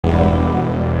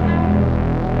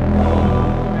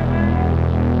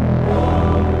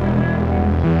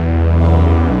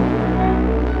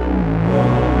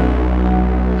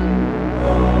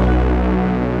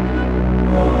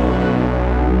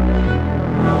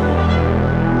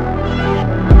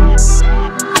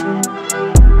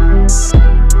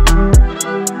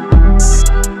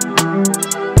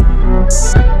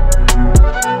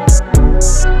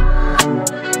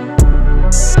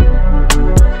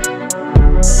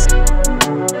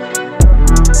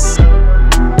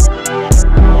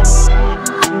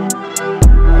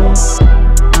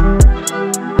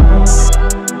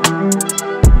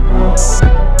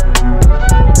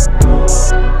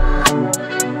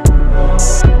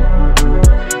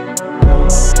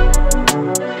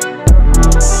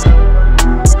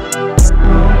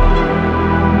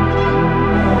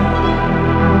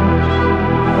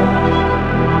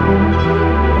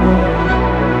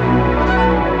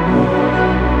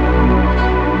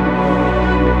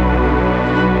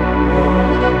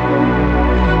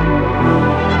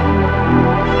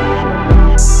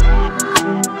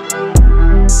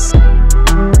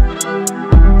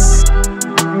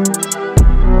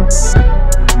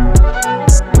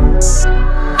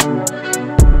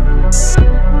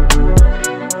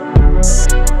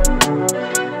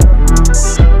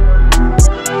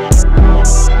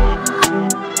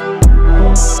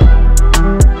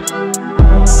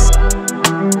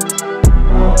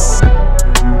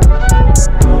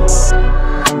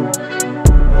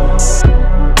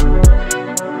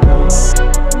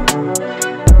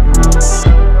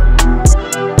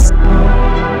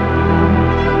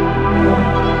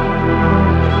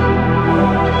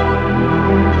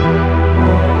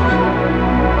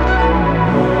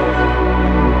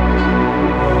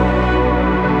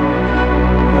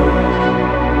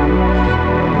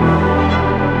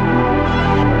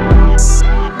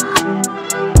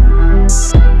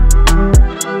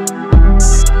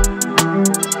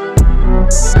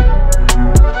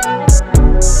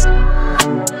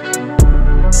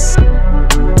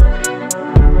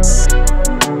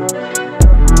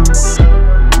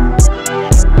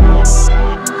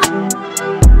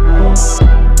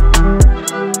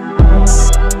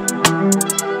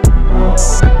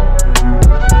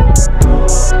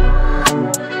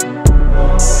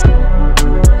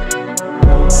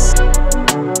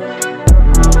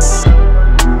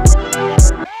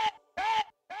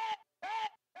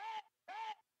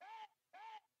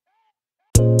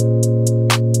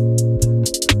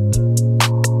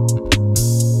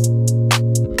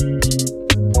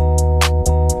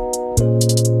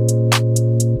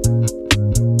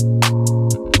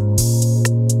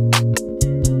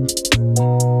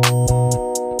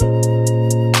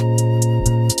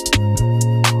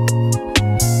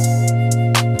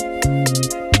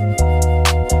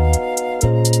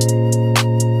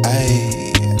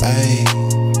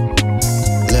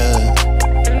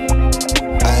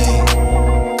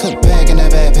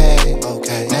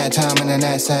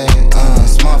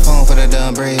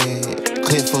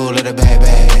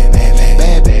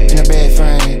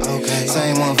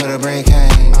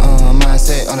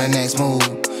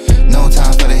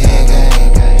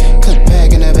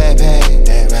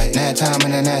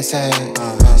knapsack.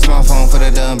 Smartphone for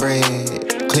the done bread.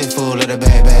 Clip full of the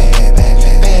bad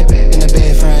in the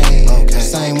bed frame.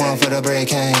 Same one for the bread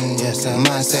cane.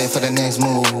 Mindset for the next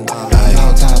move.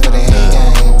 No time for the head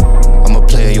game. I'm a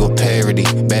player, you a parody.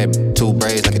 Bad two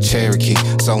braids like a Cherokee.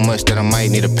 So much that I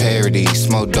might need a parody.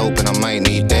 Smoke dope and I might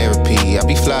need therapy. I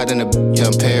be fly in a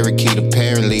young parakeet.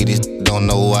 Apparently these don't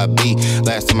know who I be.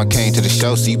 Last time I came to the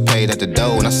show, so you paid at the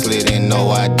door and I slid in, no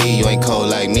ID. You ain't cold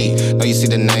like me. No, you see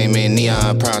the name in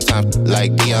neon. Prime time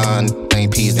like Dion.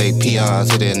 Ain't peas, they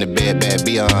peons. Hit it in the bed, bad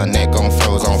beyond. Neck on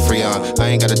froze on Freon. I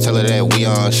ain't gotta tell her that we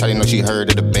on. Shawty know she heard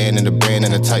of the band and the brand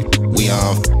and the type we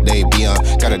on. They be on.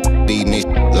 Gotta lead me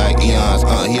like eons.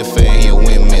 He a fan, he a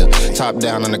windmill. Top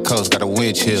down on the coast, got a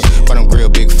wind chill. But I'm grill,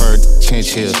 big fur,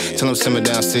 chinchill. Tell him simmer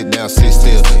down, sit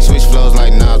still. Switch flows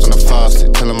like knobs on the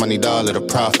faucet. Tell him I need all of the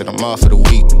profit. I'm off for the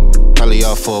week, probably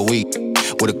off for a week.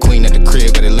 With a queen at the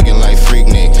crib, got it looking like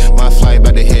Freaknik. My flight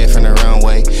about to head from the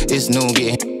runway. It's noon,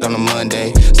 getting on a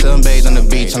Monday. Sunbathe on the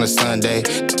beach on a Sunday.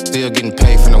 Still getting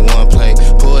paid from the one play.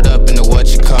 Pulled up in the what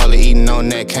you call it, eating on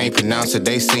that, can't pronounce it.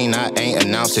 They seen I ain't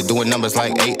announced it. Doing numbers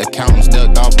like 8 accountants.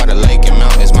 Ducked off by the lake and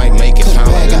mountains, might make it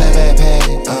pound. Back in the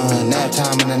backpack, nap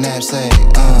time in the knapsack.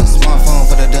 Smartphone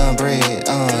for the done bread.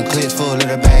 Clips full of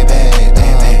the bad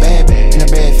in the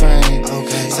bed frame.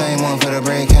 Same one for the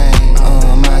break cane.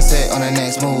 Mindset on the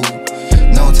next move.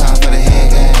 No time for the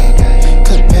head game.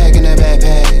 Cook pack in the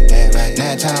backpack.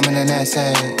 Nap time in the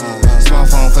knapsack.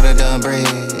 Smartphone for the done bread.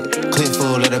 Clip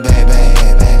full of the bad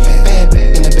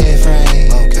in the bed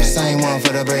frame. Same one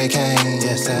for the break cane.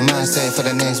 Mindset for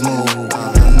the next move.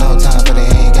 No time for the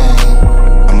head game.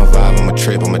 I'm a vibe, I'm a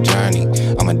trip, I'm a journey.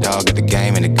 I'm a dog at the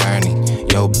game in the gurney.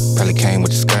 Yo, probably came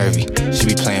with the scurvy. She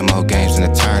be playing more games than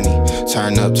attorney.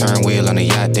 Turn up, turn wheel on the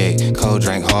yacht deck. Cold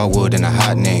drink, hardwood in a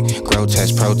hot neck.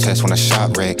 Grotesque protest when I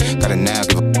shop wreck. Got a now,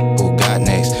 give a who got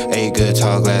next. A good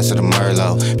tall glass of the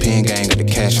Merlot. Pin gang got the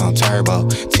cash on turbo.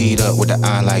 Teed up with the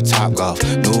iron like Top Golf.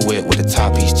 New whip with the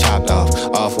top piece chopped off.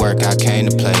 Off work, I came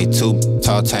to play. Too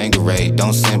tall Tanqueray.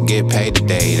 Don't simp, get paid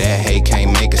today. That hate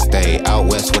can't make a stay. Out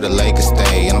west where the Lakers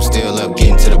stay. And I'm still up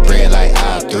getting to the bread like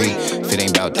aisle 3. If it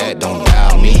ain't about that, don't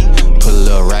dial me. Put a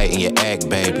little right in your act,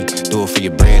 baby. Do it for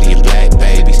your bread and your black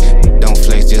babies. Don't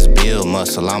flex, just build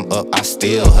muscle. I'm up, I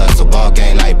still hustle. Ball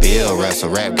game like Bill Russell.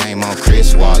 Rap game on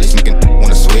Chris Wallace. Making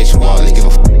wanna switch wallets. Give a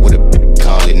what a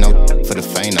call it. No for the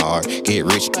faint of heart. Get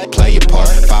rich, play your part.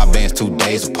 5 bands, 2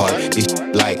 days apart. These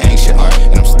like ancient art.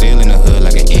 And I'm still in the hood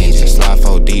like an engine. Slide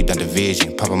 4 deep, down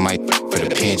division. Papa might for the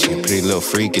pension. Pretty little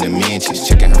freak in the mentions.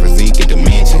 Checking her physique and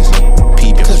dimensions.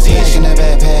 Peeping position. In the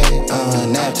backpack.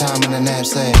 Nap time in the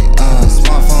knapsack.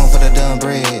 Smartphone for the done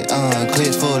bread.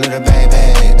 Clips full of the bad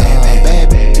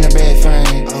in the bed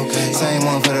frame. Same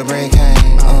one for the break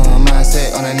cane.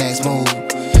 Mindset on the next move.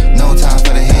 No time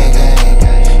for the head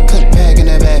game. Cook pack in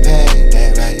the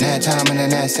backpack. Nap time in the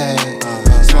knapsack.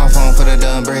 Smartphone for the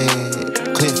done bread.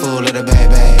 Clip full of the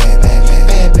bad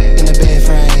in the bed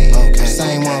frame.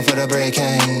 Same one for the break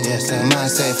cane.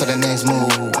 Mindset for the next move.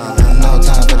 No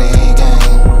time for the head game.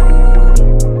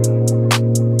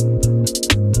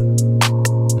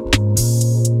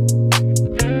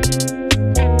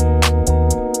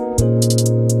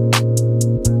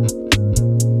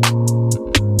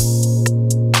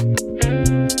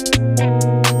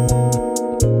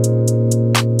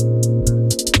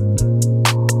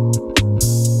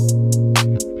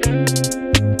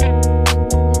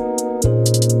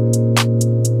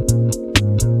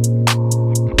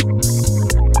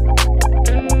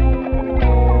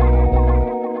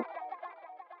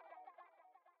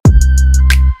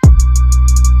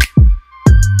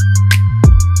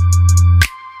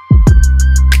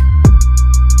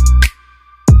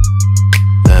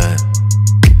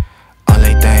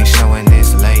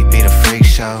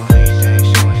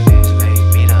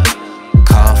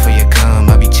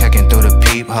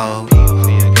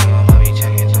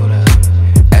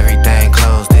 Everything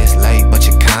closed this late, but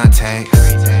your contacts.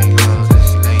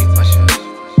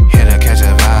 Here to catch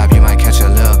a vibe, you might catch a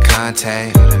little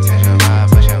contact.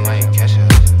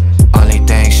 Only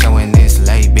thing showing this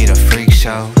late be the freak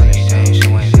show.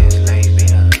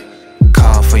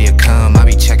 Call for your cum, I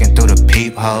be checking through the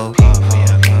peephole.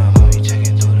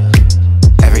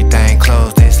 Everything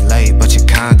closed this late, but your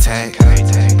contact.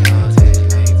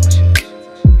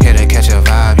 Here to catch a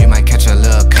vibe, you might catch a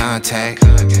little contact.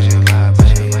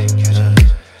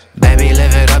 Baby,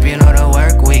 live it up, you know the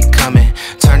work week coming.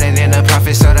 Turn it into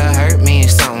profit, so the hurt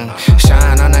means something.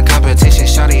 Shine on the competition,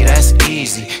 shawty, that's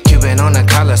easy. Cuban on the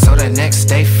collar, so the next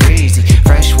stay freezy.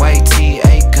 Fresh white tea,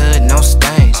 ain't good, no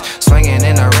stains. Swinging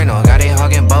in the rental, got it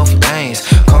hogging both lanes.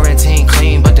 Quarantine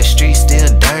clean, but the streets still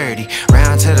dirty.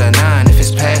 Round to the 9, if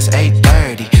it's past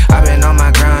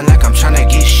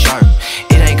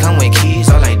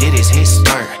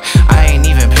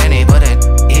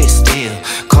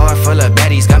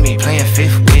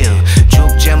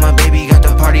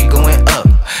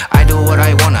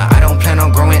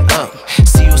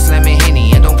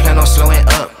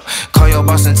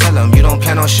boss and tell him you don't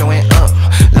plan on showing up.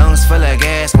 Lungs full of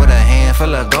gas with a hand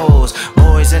full of goals.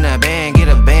 Boys in a band, get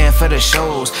a band for the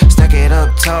shows. Stack it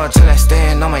up tall till I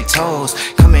stand on my toes.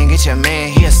 Come and get your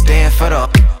man, he'll stand for the.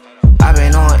 I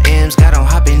been on M's, got him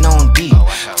hopping on deep.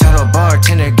 Tell the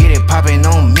bartender, get it popping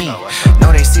on me.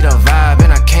 Know they see the vibe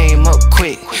and I came up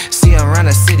quick. See around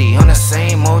the city on the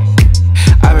same old.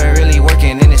 I been really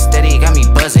working and it's steady, got me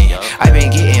buzzing. I been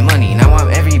getting money, now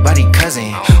I'm everybody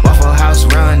cousin. Waffle House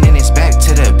run and it's back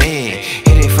to the bed.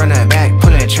 Hit it from the back,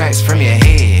 pulling tracks from your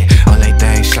head. Only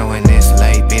thing showing this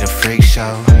late be the freak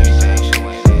show.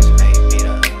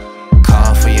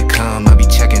 Call for your come, I be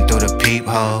checking through the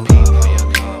peephole.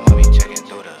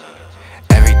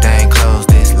 Everything closed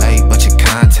this late, but your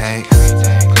contacts.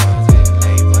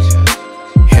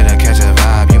 Here to catch a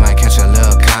vibe, you might catch a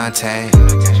little contact.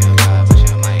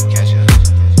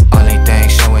 Only thing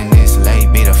showing this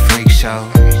late be the freak show.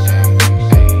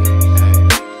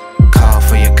 Call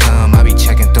for your come, I be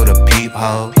checking through the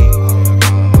peephole.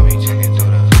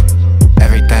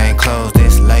 Everything closed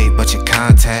this late, but your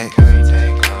contact.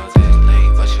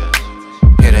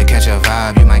 Here to catch a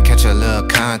vibe, you might catch a little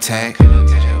contact.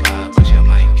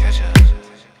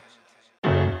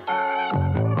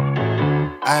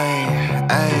 Ay,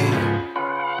 ay,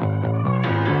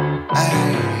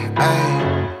 ay, ay.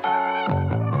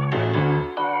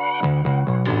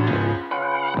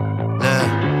 Look,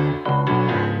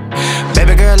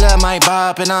 baby girl love my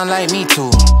bop and I like me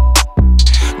too.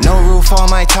 No roof on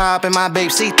my top and my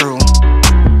babe see through.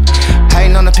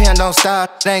 Hating on the pen, don't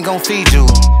stop, they ain't gon' feed you.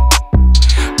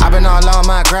 I been all on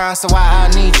my grind, so why I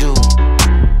need you?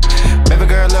 Baby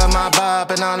girl love my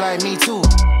bop and I like me too.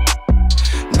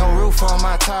 No roof on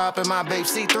my top and my babe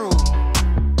see through.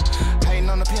 Hating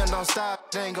on the pen, don't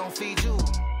stop, they ain't gon' feed you.